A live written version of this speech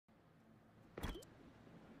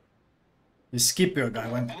The skipper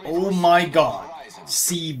guy went, oh my god,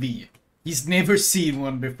 CV. He's never seen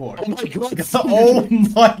one before. Oh my god. Oh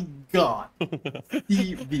my god.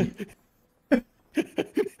 CV.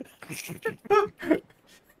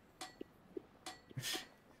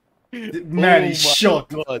 Man is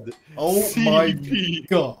shocked. God. Oh my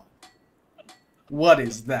god. What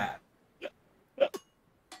is that?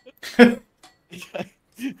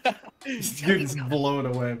 This dude is blown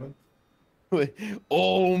away, man. Wait.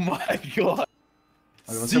 Oh my god.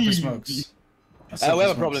 Okay, what's up with smokes? We have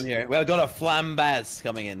a problem here. We have got a flambaz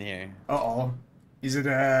coming in here. Uh-oh. Is it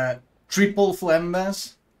a triple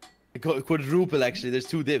flambaz? Quadruple, actually. There's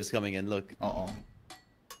 2 divs coming in, look. Uh-oh.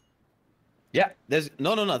 Yeah, there's...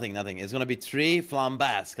 No, nothing. It's gonna be 3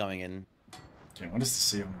 flambaz coming in. Okay, what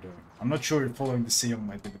is the Seong doing? I'm not sure if following the Seong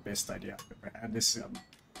might be the best idea I've ever had. This I'm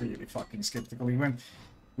really fucking skeptical. Even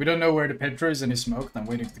we don't know where the Petro is and he's smoked. I'm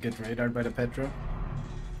waiting to get radared by the Petro.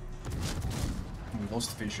 We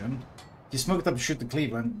lost vision. He smoked up shoot the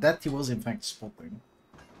Cleveland. That he was in fact spotting.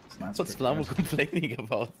 So what's Flamu complaining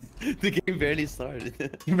about? The game barely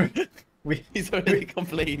started. He's already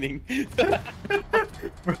complaining.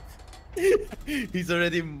 He's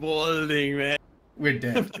already molding, man. We're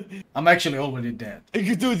dead. I'm actually already dead.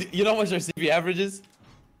 Dude, you know how much our CV average is?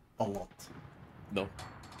 A lot. No.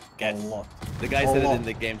 Guess. A lot. The guy said it in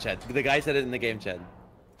the game chat. The guy said it in the game chat.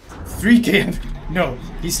 3k? No,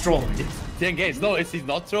 he's trolling. 10 games. No, he's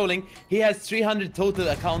not trolling. He has 300 total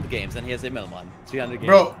account games and he has ML1. 300 games.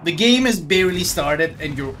 Bro, the game has barely started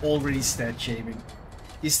and you're already stat shaming.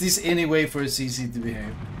 Is this any way for a CC to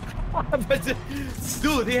behave?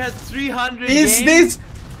 Dude, he has 300 Is games? this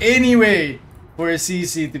any way for a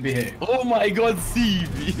CC to behave? Oh my god,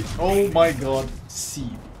 CV. Oh my god, CV.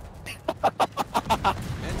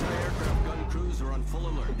 Anti-aircraft gun crews are on full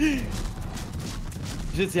alert. You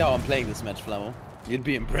should see how I'm playing this match, Flamu. You'd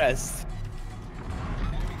be impressed.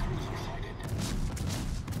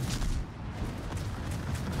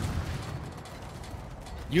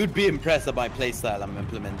 You'd be impressed at my playstyle I'm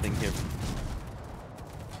implementing here.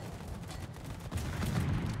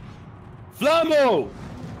 Flamu!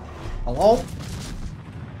 Hello?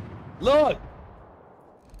 Look!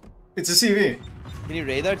 It's a CV. Can you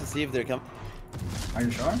radar to see if they're coming? Are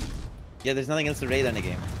you sure? Yeah, there's nothing else to radar in the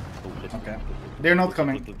game. Okay. They're not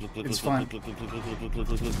coming. It's fine.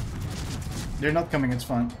 They're not coming, it's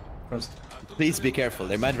fine. Trust. Please be careful,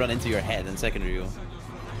 they might run into your head in secondary view.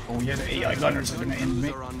 Oh yeah, the AI gunners are gonna end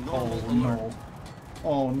me. Oh no.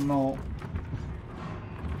 Oh no.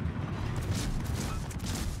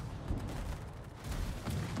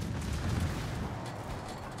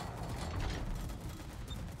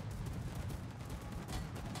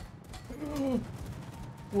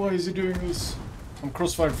 Why is he doing this? I'm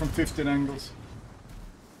crossfired from 15 angles.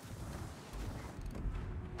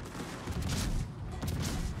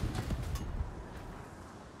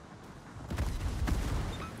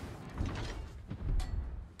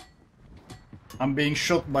 I'm being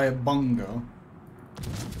shot by a bongo.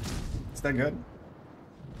 Is that good?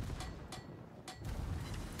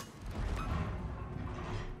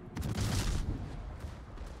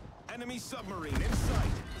 Enemy submarine in sight.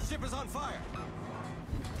 Ship is on fire.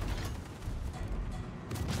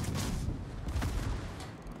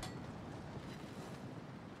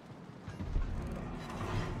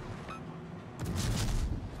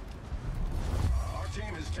 Our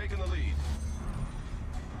team has taken the lead.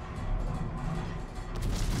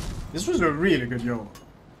 This was a really good YOLO.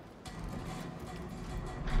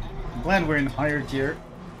 I'm glad we're in higher tier,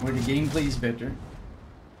 where the gameplay is better.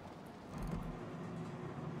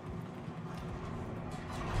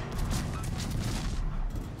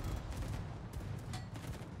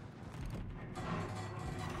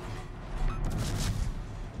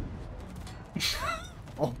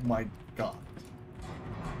 Oh my god.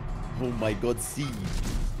 Oh my god, see.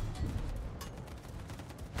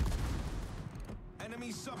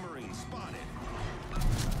 Enemy submarine spotted.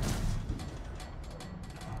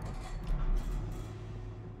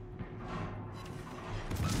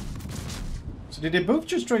 So did they both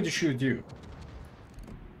just try to shoot you?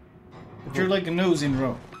 But you're like a nose in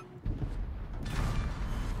row.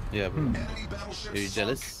 Yeah, bro. Enemy battleship Are you sunk.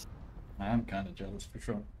 jealous? I am kind of jealous for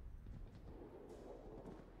sure.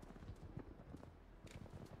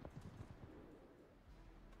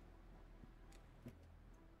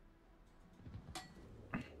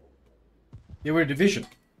 They were a division.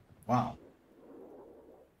 Wow.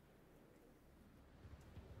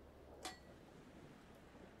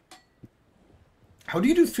 How do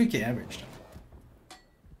you do 3k average?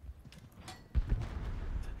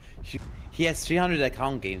 He has 300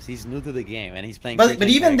 account games. He's new to the game and he's playing. But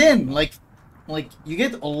even then, like like, you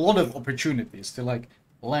get a lot of opportunities to, like,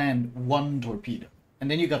 land one torpedo. And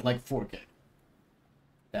then you got, like, 4k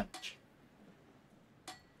damage.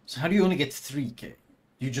 So how do you only get 3k?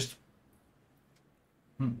 You just...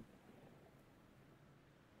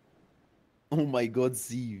 Oh my god,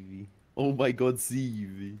 CV. Oh my god,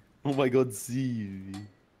 CV. Oh my god, CV.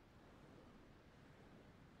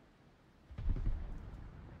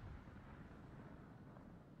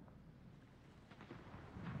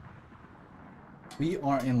 We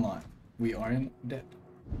are in line. We are in dead.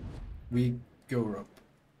 We go rope.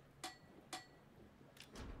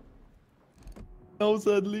 No,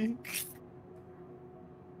 sadly.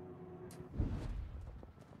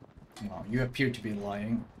 Wow, you appear to be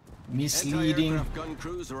lying. Misleading. Anti-aircraft gun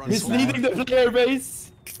crews are on Misleading the player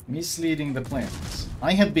base. Misleading the players.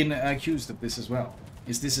 I have been accused of this as well.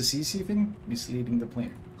 Is this a CC thing? Misleading the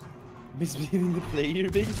player. Misleading the player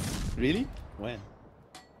base? Really? When?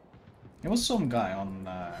 There was some guy on...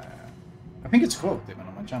 I think it's quote even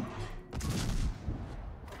on my channel.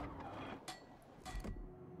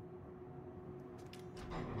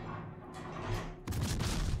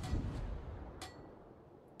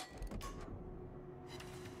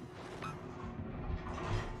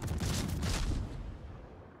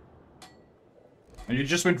 And you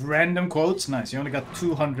just went random quotes? Nice, you only got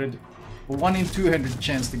 200... 1 in 200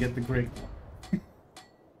 chance to get the great one.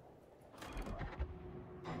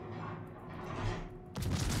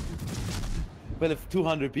 Well, if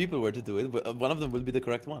 200 people were to do it, one of them will be the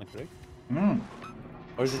correct one, correct? Hmm.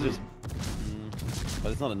 Or is it just...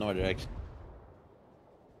 But it's not in order, actually.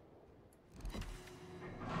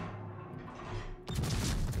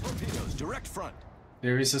 Torpedoes, direct front.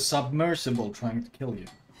 There is a submersible trying to kill you.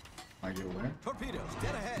 Are you aware? Torpedoes,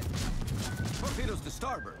 dead ahead. Torpedoes to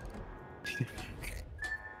starboard.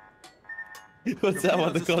 What's that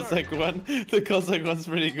one? The Cossack one? The Cossack one's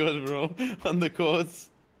pretty good, bro. On the quotes.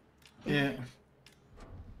 Yeah.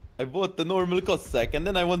 I bought the normal Cossack and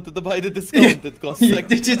then I wanted to buy the discounted Cossack.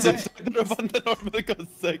 Did you say? I bought the normal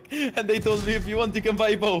Cossack and they told me if you want you can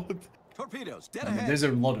buy both. Torpedoes, dead I mean, ahead. there's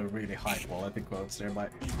a lot of really high quality quotes there by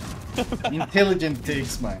intelligent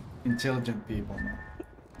takes, man. Intelligent people, man.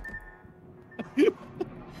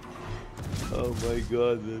 Oh my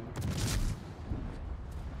god, man.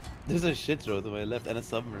 There's a shit road to my left and a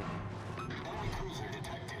submarine.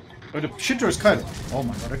 Oh, the shitter is kind of... Oh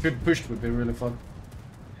my god, I could push would be really fun.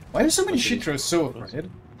 Why are so many shitters so afraid?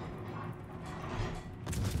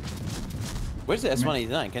 Where's the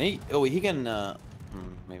S-189? Can he... Oh, he can...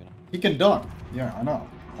 maybe not. He can die. Yeah, I know.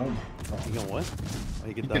 Oh my god. He can what? Oh,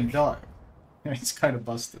 he can He die. can die. Yeah, it's kind of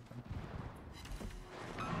busted.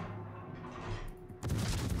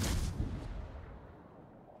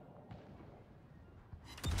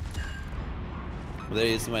 Oh, there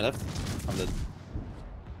he is to my left. I'm dead.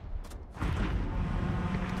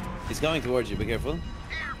 He's coming towards you, be careful.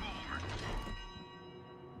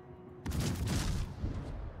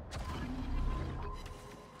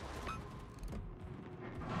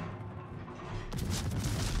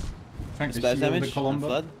 Trying to Splash heal the damage, Columba.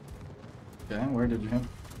 flood. Okay, where did you hit?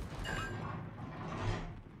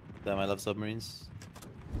 Damn, I love submarines.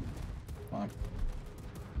 Fuck.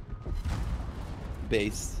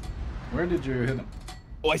 Base. Where did you hit him?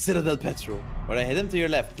 Oh, I said Citadel Petrol. Where I hit him to your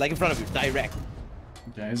left, like in front of you, direct.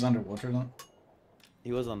 Okay, he's underwater now.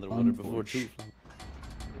 He was underwater before too.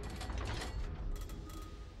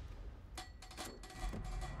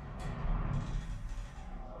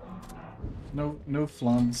 No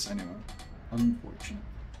floods anywhere. Unfortunate.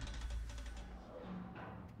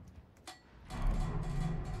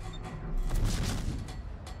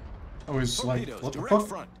 Oh, he's like, Torpedoes, what the direct fuck?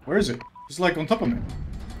 front. Where is it? He's like on top of me.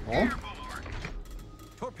 Oh?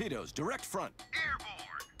 Torpedoes, direct front.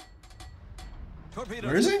 Torpedoes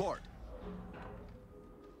Where is he? to port.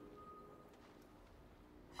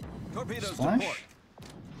 Torpedoes to Splash? port.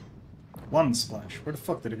 One splash. Where the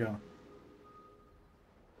fuck did it go?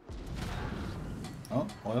 Oh,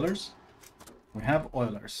 Oilers? We have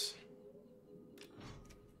Oilers.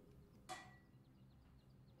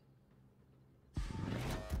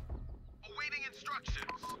 Awaiting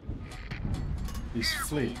instructions. He's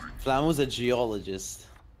fleeing. Flamu's a geologist.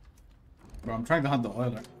 Bro, I'm trying to hunt the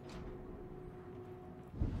Oiler.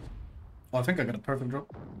 Oh, I think I got a perfect drop.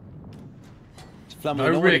 Flamu,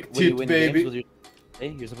 you know when Direct you hit, win baby.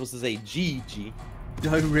 games, you're supposed to say GG.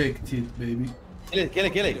 Direct hit, baby. Kill it, kill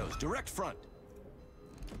it, kill it. Torpedoes, direct front.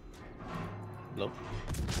 Low.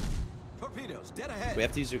 Torpedoes, dead ahead. We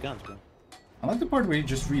have to use your guns, bro. I like the part where he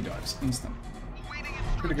just redives instant.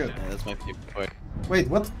 Pretty good. Yeah, that's my favorite part. Wait,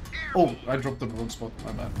 what? Oh, I dropped the wrong spot.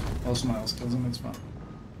 My bad. Oh, someone else kills him. It's fine.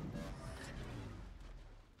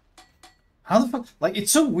 How the fuck? Like,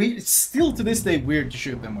 it's so weird. It's still to this day weird to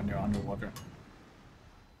shoot them when you're underwater.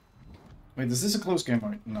 Wait, is this a close game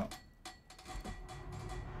or no?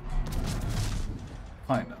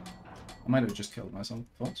 Kinda. I might have just killed myself.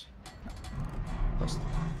 Thoughts? No. Close.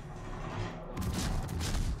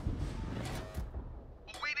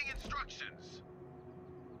 Awaiting instructions.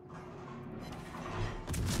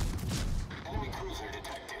 Enemy cruiser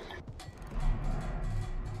detected.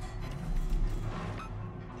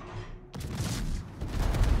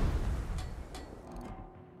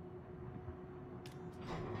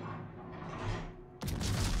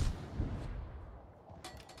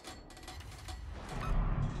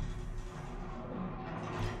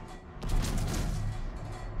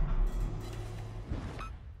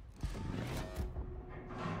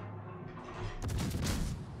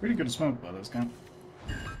 Pretty good smoke by this guy.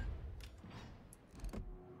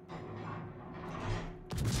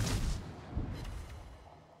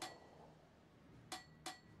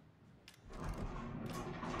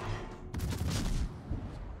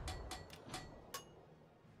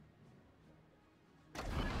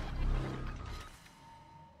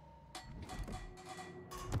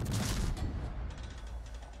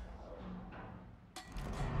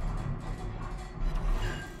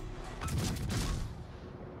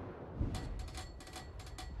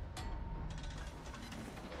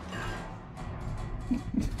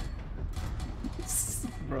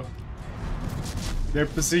 Bro. Their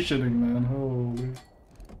positioning, man. Holy.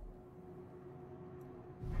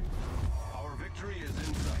 Our victory is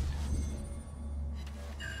in sight.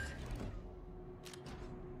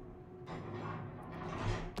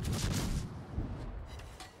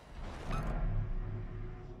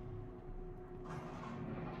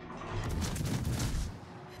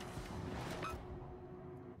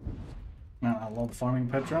 Man, I love farming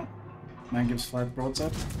Petra. Man gives flat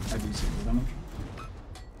broadside. I do see the damage.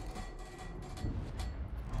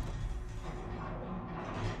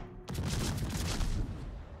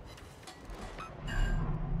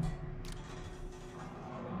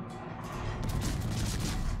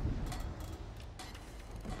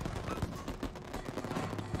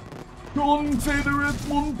 Confederate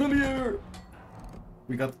Montpelier!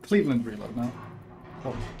 We got Cleveland reload now.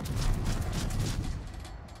 Oh.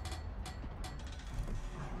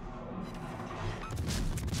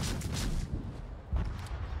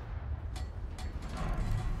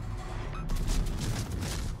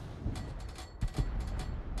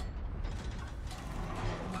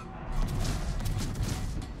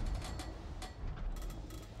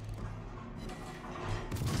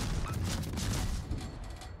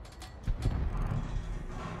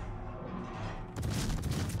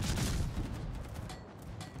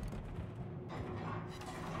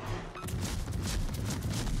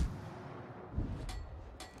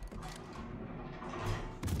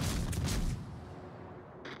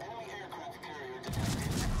 Enemy aircraft carrier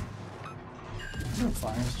detected. No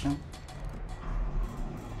fires, jump.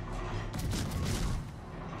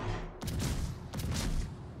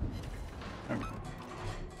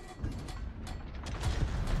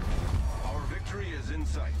 Our victory is in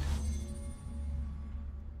sight.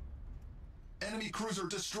 Enemy cruiser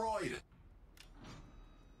destroyed.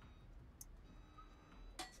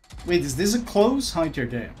 Wait, is this a close high tier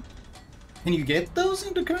game? Can you get those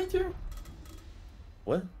in the current year?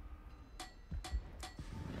 What?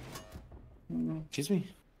 Excuse me?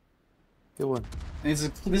 Good one. This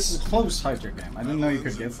is a close high tier game. I didn't know you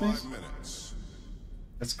could get this. 5 minutes.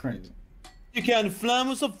 That's crazy. You can't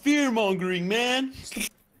Flamu some fear mongering, man!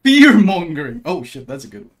 Fear mongering! Oh shit, that's a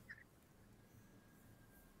good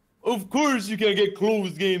one. Of course you can get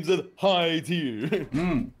closed games at high tier.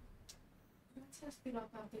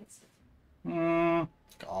 God,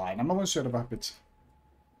 I'm not sure about it.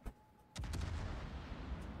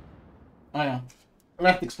 Ah jaa.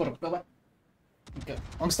 Lähtiks porukka vai? Okei.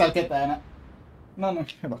 Onks täällä ketään enää? No niin,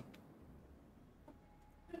 hyvä.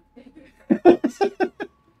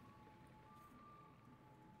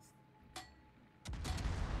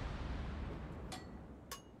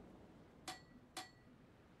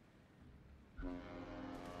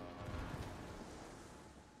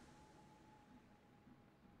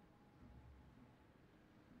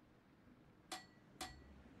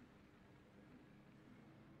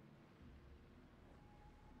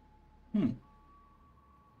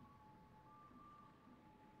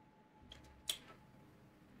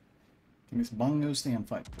 Give me some bongos and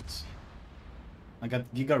fight this. I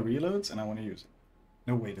got Giga reloads and I want to use it.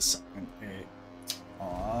 No, wait a second. Hey.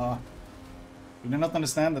 Aww. Do they not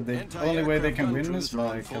understand that the only way they can win is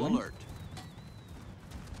by killing? Alert.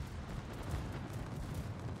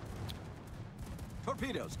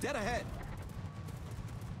 Torpedoes dead ahead.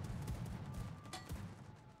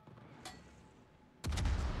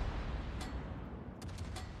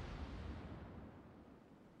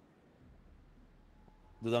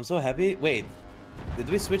 Dude, I'm so happy. Wait, did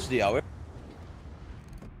we switch the hour?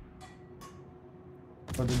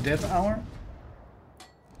 For the death hour?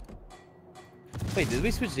 Wait, did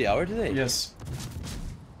we switch the hour today? Yes.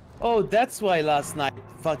 Oh, that's why last night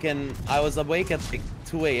fucking I was awake at like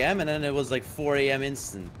 2 a.m. and then it was like 4 a.m.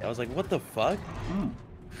 instant. I was like, what the fuck?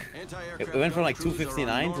 It went from like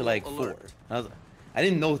 2:59 to like 4. I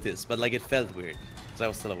didn't notice, but like it felt weird because I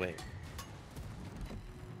was still awake.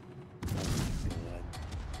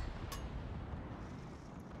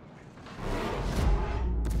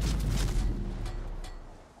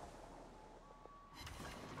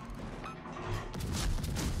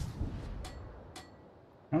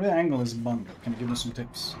 How do I angle this bungo? Can you give me some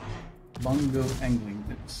tips? Bungo angling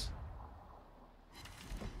tips.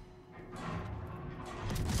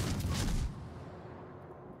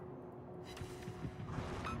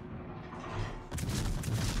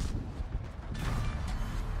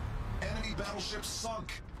 Enemy battleship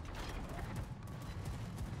sunk.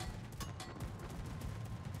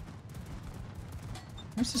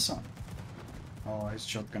 Where's the sun? Oh, he's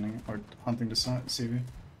shotgunning or hunting the sun. CV.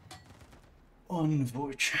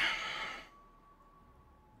 Unfortunate.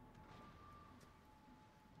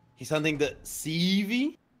 He's hunting the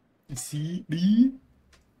CV? CV?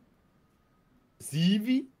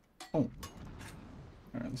 CV? Oh.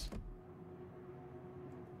 There it is.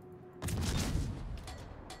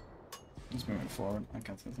 Just moving forward. I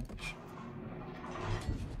can't see the fish.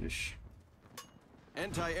 Fish.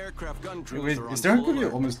 Anti-aircraft gun crews Wait, are on is there a full good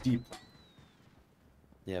alert. almost deep?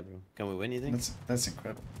 Yeah, bro. Can we win, you think? That's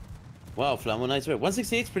incredible. Wow, Flamu, nice work.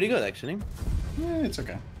 168 is pretty good, actually. Yeah, it's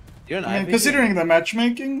okay. You're an I mean, IFHE? considering the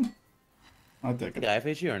matchmaking, I'll take it. Yeah,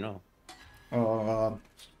 IFHE or no?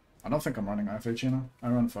 I don't think I'm running IFH, you know. I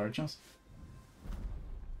run Fire Chance.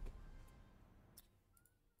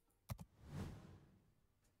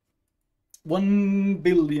 $1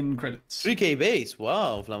 billion credits. 3k base.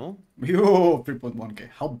 Wow, Flamu. Yo, 3.1k.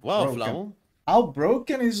 How Wow, broken? Flamu. How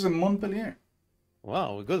broken is Montpelier?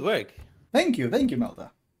 Wow, good work. Thank you,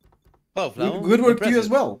 Melda. Wow, Flamu. Good work to you Impressive. as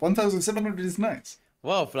well. 1,700 is nice.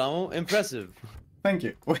 Wow, Flamu. Impressive. Thank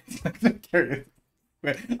you. Wait,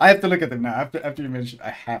 wait, I have to look at him now. After you mentioned, I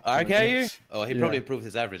have to. Our look at carrier? it. Oh, he Yeah. probably improved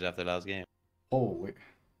his average after last game. Holy.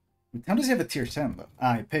 How does he have a tier 10 though?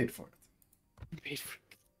 Ah, he paid for it.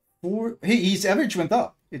 His average went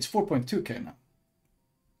up. It's 4.2k now.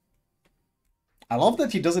 I love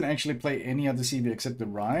that he doesn't actually play any other CV except the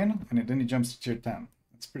Ryan, and then he jumps to tier 10.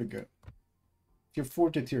 That's pretty good. Tier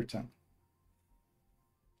 4 to tier 10.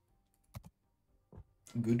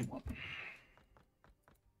 Good one.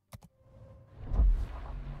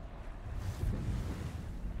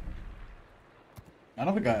 I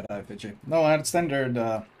don't think I had IFG. No, I had standard,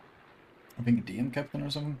 I think DM captain or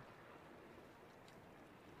something.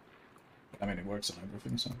 I mean, it works on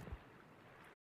everything, so.